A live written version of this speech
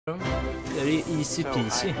Det är ju easy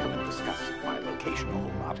peasy.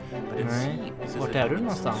 Nej, vart är du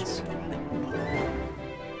någonstans? Limbo.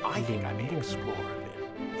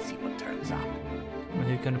 Men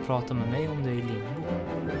hur kan du prata med mig om du är i limbo?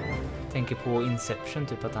 Tänker på Inception,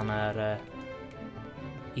 typ att han är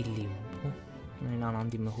i limbo. I en annan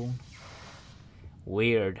dimension.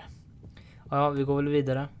 Weird. Ja, vi går väl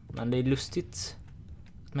vidare. Men det är lustigt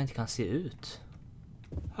att man inte kan se ut.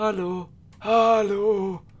 Hallå?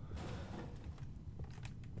 Hallå?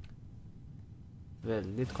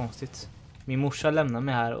 Väldigt konstigt. Min morsa lämnar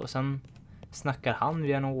mig här och sen snackar han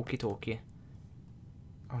via någon walkie-talkie.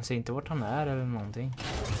 Han säger inte vart han är eller någonting.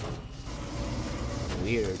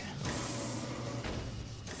 Weird.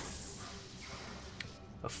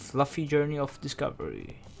 A fluffy journey of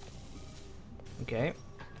discovery. Okej.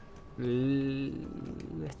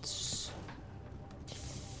 Let's...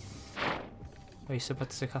 Jag gissar på att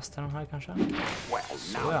jag ska kasta den här kanske.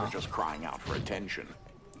 Så ja.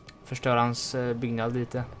 Förstör hans byggnad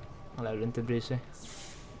lite. Han lär inte bry sig.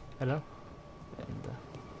 Eller? Jag vet inte.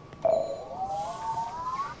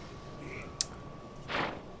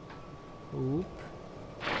 Oop.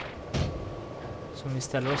 Som vi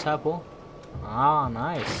ställer oss här på. Ah,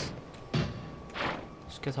 nice.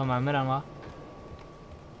 Ska jag ta med mig den, va?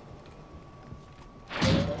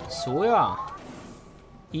 Så ja.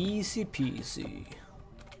 Easy peasy.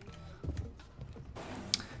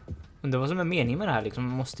 Undrar vad som är meningen med det här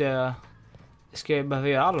liksom. Ska jag behöva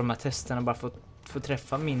göra alla de här testerna bara för att få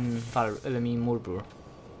träffa min min morbror?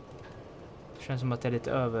 Det känns som att det är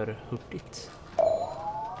lite överhurtigt.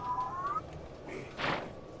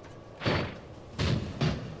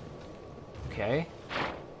 Okej.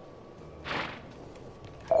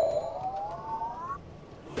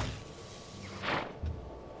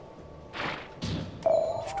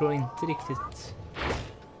 Förstår inte riktigt.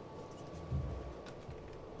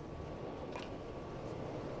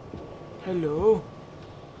 Hello.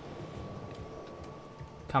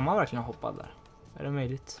 Kan man verkligen hoppa där? Är det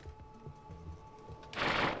möjligt?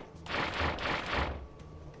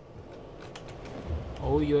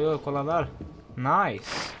 Oj, oj, oj, kolla där.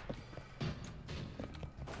 Nice.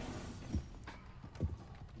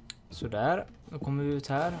 Sådär, då kommer vi ut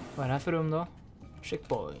här. Vad är det här för rum då?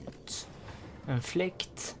 Checkpoint. En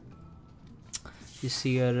fläkt. Vi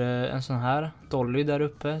ser en sån här dolly där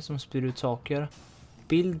uppe som spyr ut saker.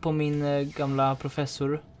 Bild på min gamla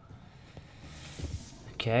professor.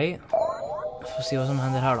 Okej. Får se vad som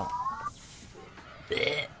händer här då.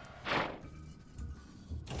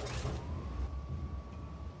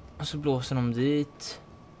 Och så blåser de dit.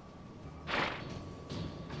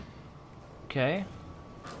 Okej.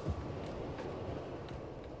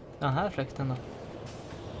 Den här fläkten då.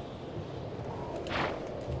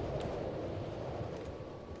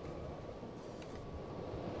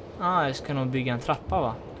 Ah, jag ska nog bygga en trappa,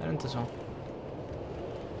 va? Är det inte så?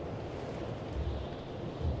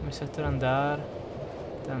 Vi sätter den där.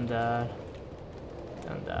 Den där.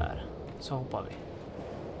 Den där. Så hoppar vi.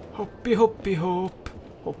 Hoppi, hoppi, hopp.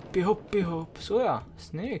 Hoppi, hoppi, hopp. Så ja,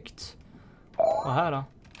 snyggt. Och här då?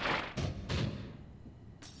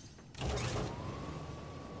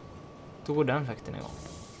 Då går den fläkten igång.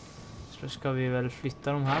 Så ska vi väl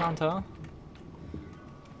flytta de här, antar jag.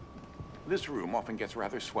 This room often gets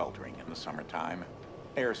rather sweltering in the summertime.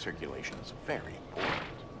 Air circulation is very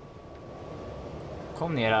important.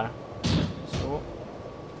 Kom ner här. Så.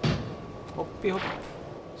 Hopp i hopp.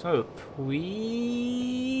 Så upp.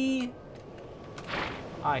 Wee.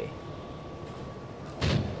 Aj.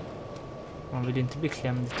 Man vill inte bli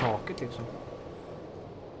klämd i taket liksom.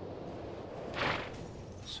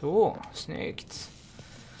 Så, snyggt.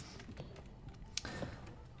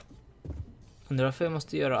 Undrar varför jag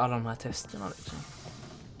måste göra alla de här testerna liksom.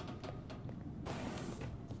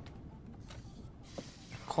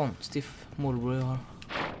 Konstig morbror jag har.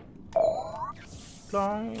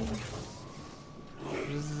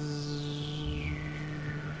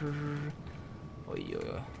 Oj, oj,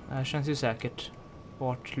 oj. Det här känns ju säkert.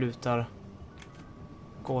 Vart lutar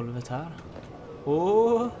golvet här?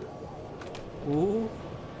 Oh. Oh.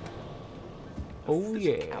 Oh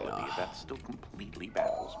yeah. That still completely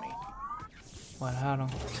baffles me. Vad är det här då?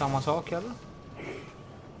 Samma sak eller?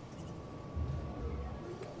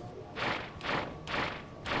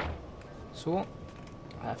 Så.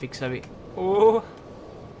 Här fixar vi. Oh.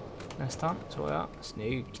 Nästan. Så ja.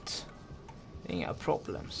 Snyggt. Inga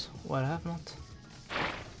problems. Vad är det här för något?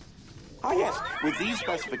 Ah yes, with these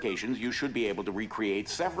specifications you should be able to recreate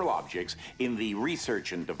several objects in the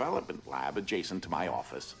research and development lab adjacent to my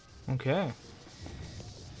office. Okej.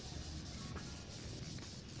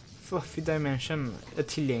 Fluffy Dimension är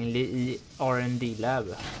tillgänglig i R&D Lab.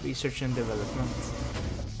 Research and Development.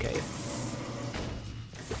 Okej.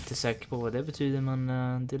 Inte säker på vad det betyder,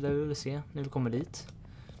 men det lär vi väl se när vi kommer dit.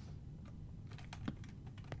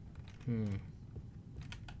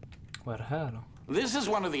 Vad är det här då? This is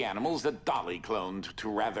one of the animals that Dolly cloned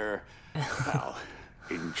to rather, well,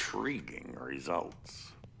 intriguing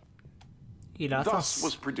results. Thus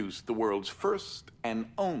was produced the world's first and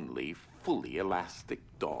only fully elastic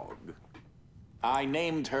dog. I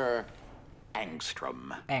named her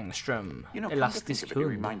Angstrom. Angstrom. You know, Elastisk it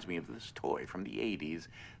reminds me of this toy from the 80s.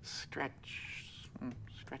 Stretch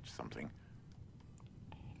something.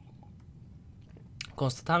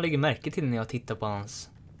 Konstigt att han lägger märke till när jag tittar på hans.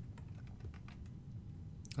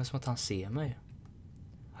 Det är som att han ser mig.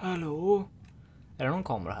 Hallå? Är det någon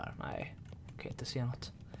kamera här? Nej. Jag kan inte se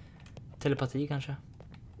något. Telepati kanske.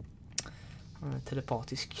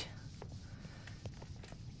 Telepatisk.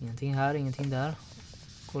 Ingenting här, ingenting där.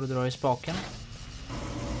 Går att dra i spaken.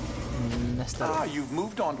 Nästa. You've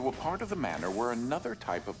moved on to a part of the manor where another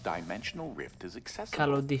type of dimensional rift is accessible.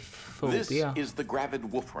 Kalodiphobia. This is the gravid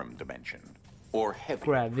Wolfram dimension, or heavy.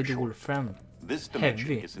 Gravid Wolfram. This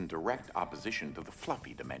dimension is in direct opposition to the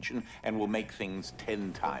fluffy dimension and will make things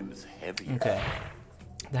 10 times heavier. Okay.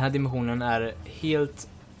 Den här dimensionen är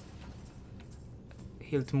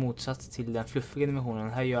helt motsatt till den fluffiga dimensionen.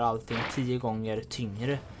 Här gör allting 10 gånger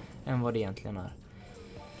tyngre än vad det egentligen är.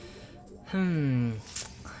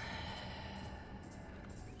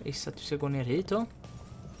 Jag gissar att du ska gå ner hit då.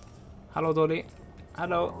 Hallå Dolly.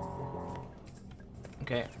 Hallå.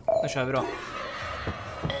 Okej, nu kör vi då.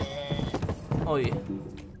 Oj.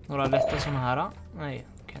 Några lätta såna här. Nej,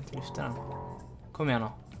 jag kan inte lyfta den. Kom igen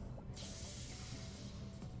då.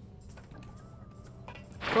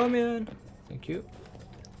 Kom igen. Thank you.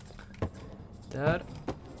 Där.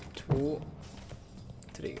 2.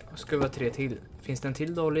 3. Ska vi ha 3 till. Finns det en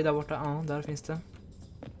till Dolly där borta? Ja, där finns det.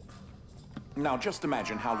 Now just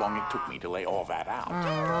imagine how long it took me to lay all that out.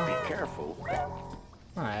 Be careful.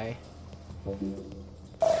 Nej.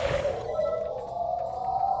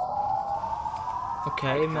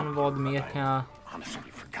 Okej, men vad mer kan jag...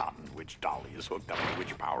 Honestly forgotten which Dolly is hooked up to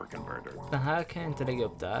which power converter. Den här kan jag inte lägga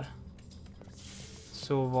upp där.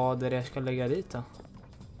 Så vad är det jag ska lägga dit då?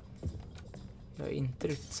 Jag är inte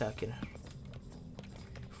riktigt säker.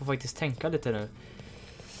 Får faktiskt tänka lite nu.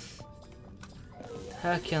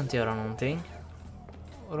 Här kan jag inte göra någonting.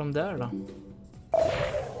 Och de där då?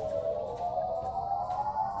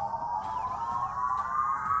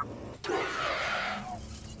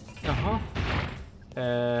 Jaha.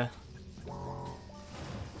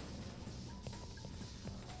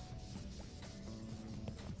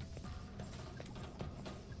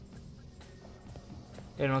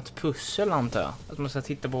 Är det något pussel antar jag? Att man ska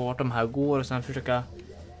titta på vart de här går och sen försöka...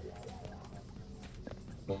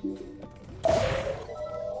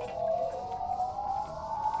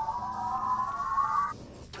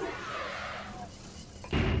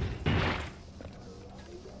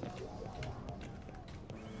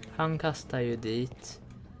 Han kastar ju dit.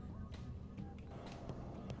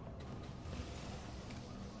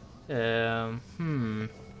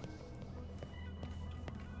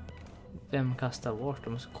 Vem kastar vart?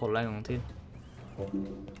 Jag måste kolla en gång till.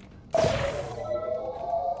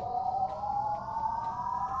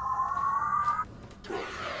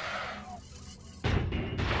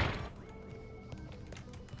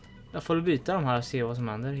 Jag får byta de här och se vad som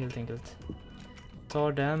händer helt enkelt.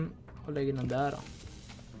 Tar den och lägger den där då.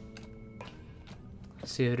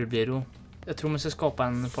 Se hur det blir då. Jag tror man ska skapa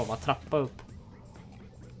en form av trappa upp.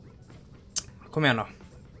 Kom igen då.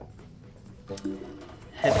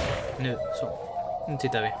 Nu, så. Nu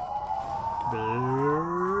tittar vi.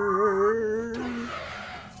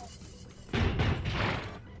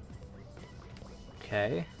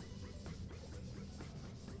 Okej.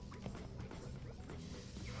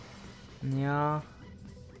 Ja.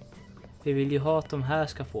 Vi vill ju ha att de här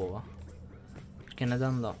ska få, va? Vilken är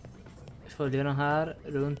den då? Vi följer den här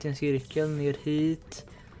runt i en cirkel, ner hit,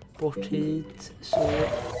 bort hit, så.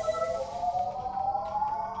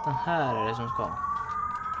 Den här är det som ska.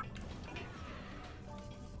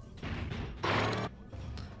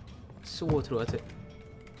 Så tror jag till.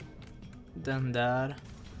 Den där.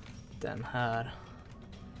 Den här.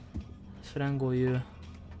 För den går ju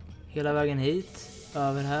hela vägen hit.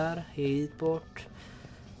 Över här. Hit bort.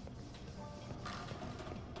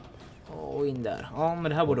 Och in där. Ja, men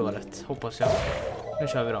det här borde vara rätt. Hoppas jag. Nu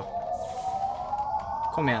kör vi då.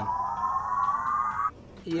 Kom igen.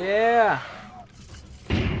 Yeah!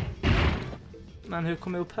 Men hur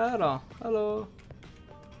kommer jag upp här då? Hallå?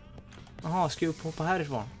 Jaha, ska jag upp hoppa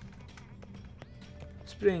härifrån?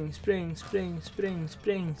 spring, spring, spring, spring,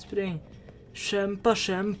 spring, spring. Kämpa,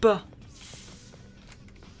 kämpa.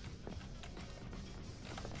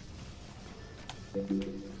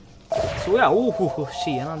 Så ja,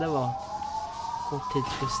 tjena, det var kort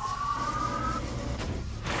tidsfrist.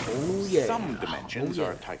 Oh yeah. Some dimensions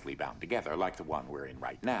are tightly bound together, like the one we're in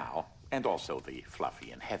right now, and also the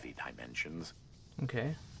fluffy and heavy dimensions.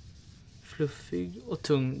 Okej. Fluffig och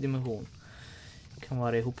tung dimension kan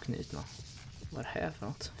vara ihopknutna. Vad är det här för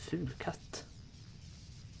något? Ful katt.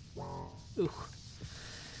 Usch.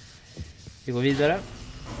 Vi går vidare.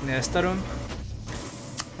 Nästa rum.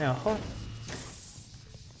 Jaha.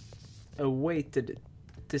 Awaited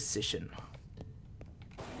decision.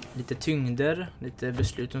 Lite tyngder, lite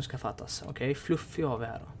beslut som ska fattas. Okej, fluffig har vi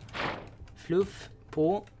här då. Fluff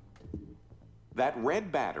på. That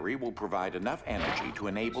red battery will provide enough energy to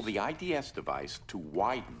enable the IDS device to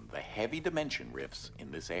widen the heavy dimension rifts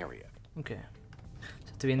in this area. Okej.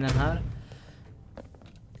 Sätter vi in den här.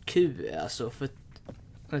 Q alltså, för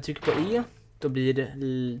när jag trycker på E då blir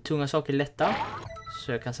det tunga saker lätta.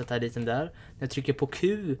 Så jag kan sätta dit den där. När jag trycker på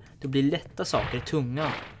Q då blir lätta saker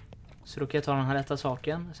tunga. Så då kan jag ta den här lätta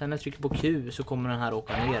saken. Sen när jag trycker på Q så kommer den här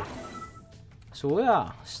åka ner. Så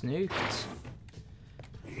ja, snyggt.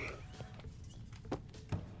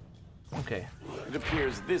 Okej. It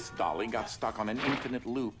appears this dolly got stuck on an infinite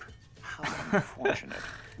loop. How unfortunate.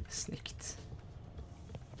 Snyggt.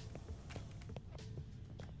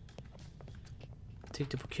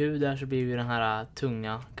 Tryckte på Q där så blir ju den här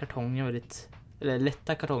tunga kartongen väldigt, eller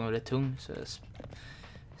lätta kartongen väldigt tung, så jag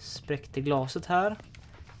spräckte glaset här.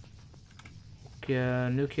 Och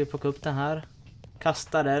nu kan jag plocka upp den här,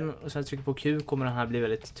 kasta den och sen trycka på Q kommer den här bli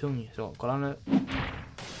väldigt tung. Så kolla nu.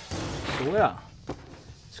 Så ja.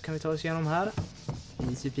 Så kan vi ta oss igenom här.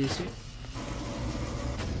 Easy peasy.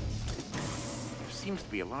 There seems to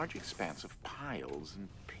be a large expanse of piles and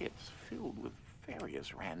pits filled with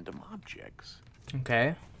various random objects.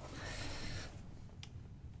 Okej.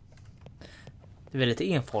 Det är väldigt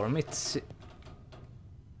enformigt.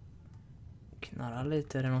 Knarrar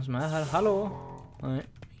lite. Är det någon som är här? Hallå? Nej,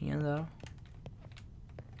 ingen där.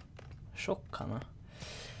 Tjockhanna.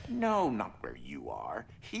 No, not where you are.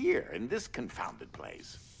 Here, in this confounded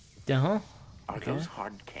place. Jaha. Are Okay. those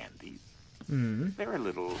hard candies? They're a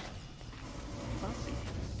little fuzzy.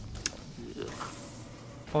 Ugh.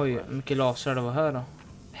 Oj, mycket laser det var här då.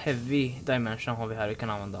 Heavy dimension har vi här vi kan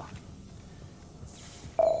använda.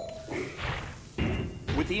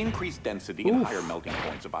 With the increased density and higher melting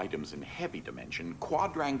points of items in heavy dimension,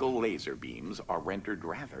 quadrangle laser beams are rendered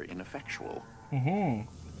rather ineffectual.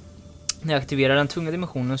 När jag aktiverar den tunga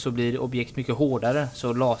dimensionen så blir objekt mycket hårdare,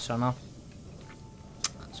 så lasrarna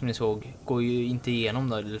som ni såg går ju inte igenom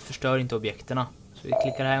då, eller förstör inte objekterna. Så vi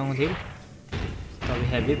klickar här en gång till. Så tar vi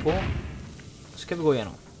heavy på. Så ska vi gå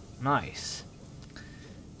igenom. Nice.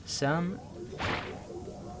 Sen,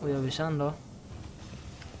 vad gör vi sen då?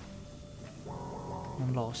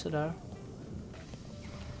 Någon laser där.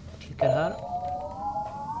 Klickar här.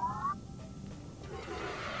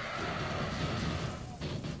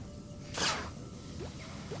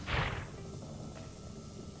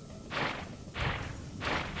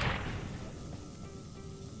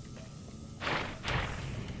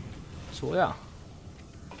 Så ja.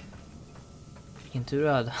 Vilken tur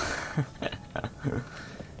jag hade.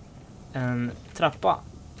 En trappa.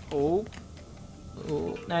 Oh,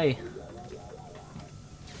 nej.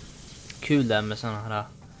 Kul där med såna här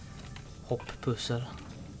hopppussar.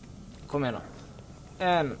 Kom igen då.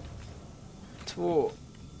 1,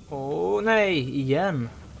 2. Nej, igen.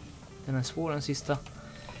 Den är svår, den sista.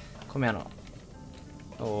 Kom igen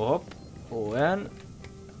då. Och hopp. Och 1.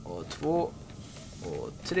 Och 2. Och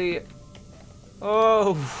 3.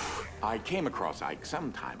 Oh. I came across Ike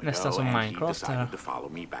some time ago, Nästan som and he Minecraft här. decided to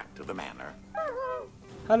follow me back to the manor.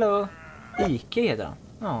 Hallå. Ike heter han.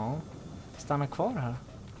 Ja. Stanna kvar här.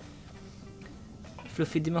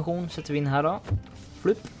 Fluffig dimension sätter vi in här då.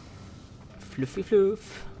 Flupp. Fluffy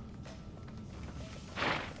fluff.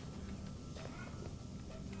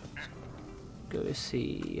 Ska vi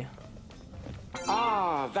se.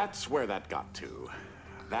 Ah, that's where that got to.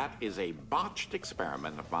 That is a botched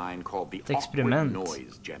experiment of mine called the awkward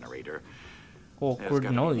noise generator.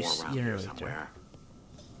 Awkward noise generator.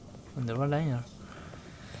 Undrar vad den gör.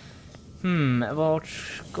 Vart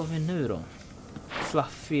ska vi nu då?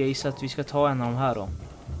 Fluffy, jag gissar att vi ska ta en av de här då.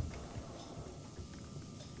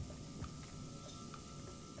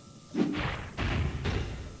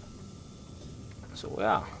 Så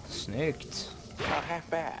ja, snyggt. Not half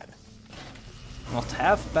bad. Not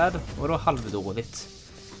half bad? Vadå halvdåligt?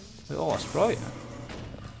 Det är asbra ju.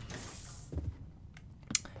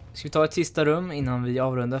 Vi Ska vi ta ett sista rum innan vi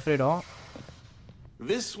avrundar för idag?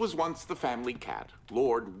 This was once the family cat,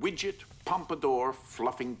 Lord Widget Pompadour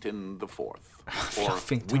Fluffington the Fourth, or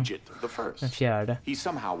Widget the First. Den fjärde. He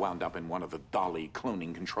somehow wound up in one of the Dolly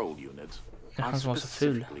cloning control units. Han som var så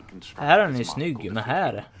ful. Här är han ju snygg, men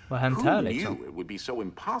här, vad har hänt här liksom? Who knew it would be so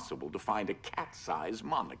impossible to find a cat-sized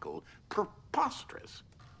monocle? Preposterous.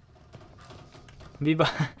 Vi bara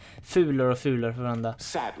fular och fular för varandra.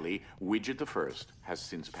 Sadly, Widget the First has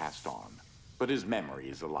since passed on, but his memory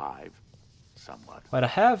is alive. Somewhat. Vad är det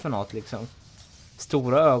här för något liksom?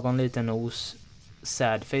 Stora ögon, liten nos,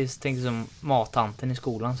 sad face, tänkte som mattanten i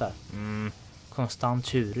skolan så här. Konstant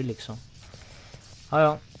tjurig liksom.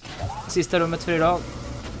 Ja. Sista rummet för idag.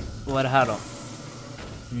 Vad är det här då?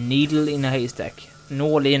 Needle in a haystack.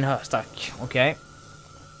 Nål i en höstack. Okej.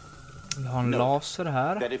 Vi har en laser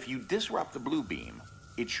här. That if you disrupt the blue beam,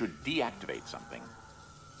 it should deactivate something.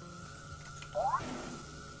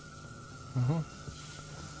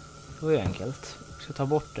 Det var ju enkelt. Jag ska ta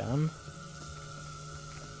bort den.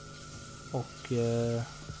 Och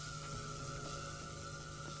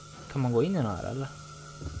kan man gå in i den här eller?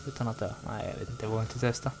 Utan att det... Nej, jag vet inte. Jag vågar inte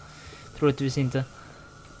testa. Troligtvis inte.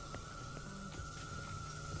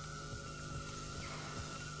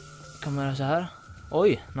 Kan man göra så här?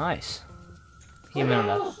 Oj, nice. Ge mig den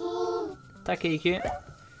där. Tack, Iki.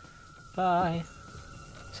 Bye.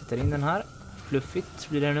 Sätter in den här. Fluffigt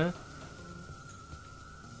blir det nu.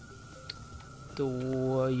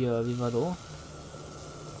 Då gör vi vad då?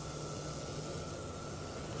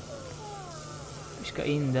 Vi ska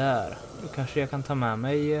in där. Då kanske jag kan ta med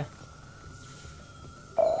mig...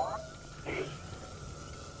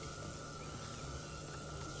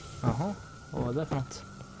 Jaha, vad var det för något?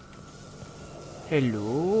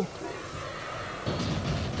 Hello.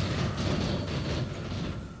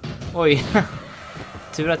 Oj.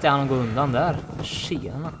 Tur att jag hann gå undan där.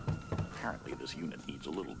 Tjena.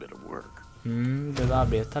 Behöver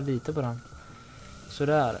arbeta lite på den. Så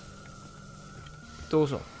där. Då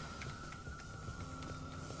så.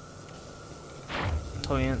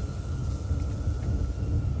 Tar vi en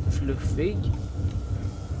fluffig.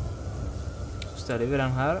 Så ställer vi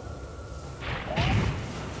den här.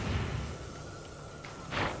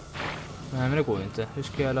 Nej, men det går ju inte. Hur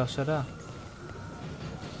ska jag lösa det?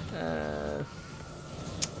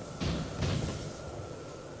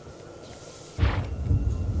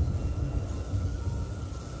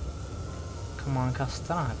 Kan man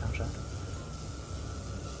kasta den här kanske?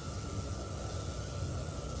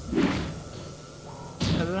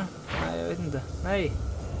 Eller? Nej, jag vet inte. Nej!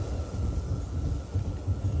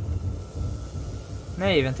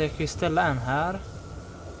 Nej, vänta, jag kan ju ställa en här.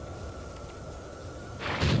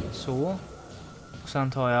 Så. Och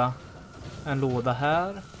sen tar jag en låda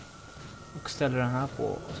här. Och ställer den här på.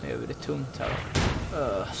 Och så gör vi det tungt här.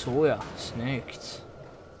 Så ja, snyggt.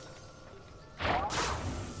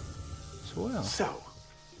 Så ja.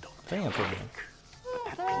 Det är inga problem.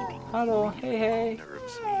 Hallå, hej hej.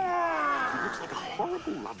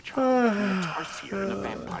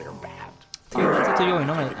 Trevligt att du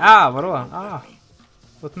joinar mig. Vadå?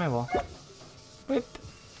 Låt mig vara. Whip.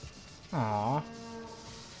 Ja.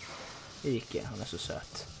 Det gick jag. Han är så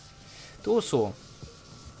söt. Då så.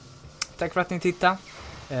 Tack för att ni tittade.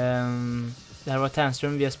 Det här var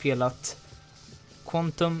thernztrom. Vi har spelat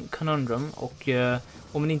Conundrum. Och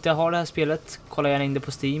om ni inte har det här spelet, kolla gärna in det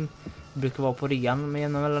på Steam. Det brukar vara på rean med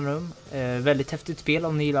jämna mellanrum. Väldigt häftigt spel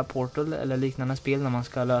om ni gillar Portal eller liknande spel när man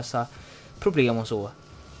ska lösa problem och så.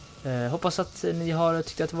 Hoppas att ni har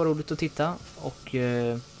tyckt att det var roligt att titta. Och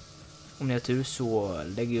om ni har tur så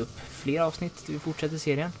lägger jag upp fler avsnitt till vi fortsätter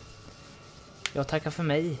serien. Jag tackar för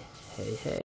mig. Hej hej.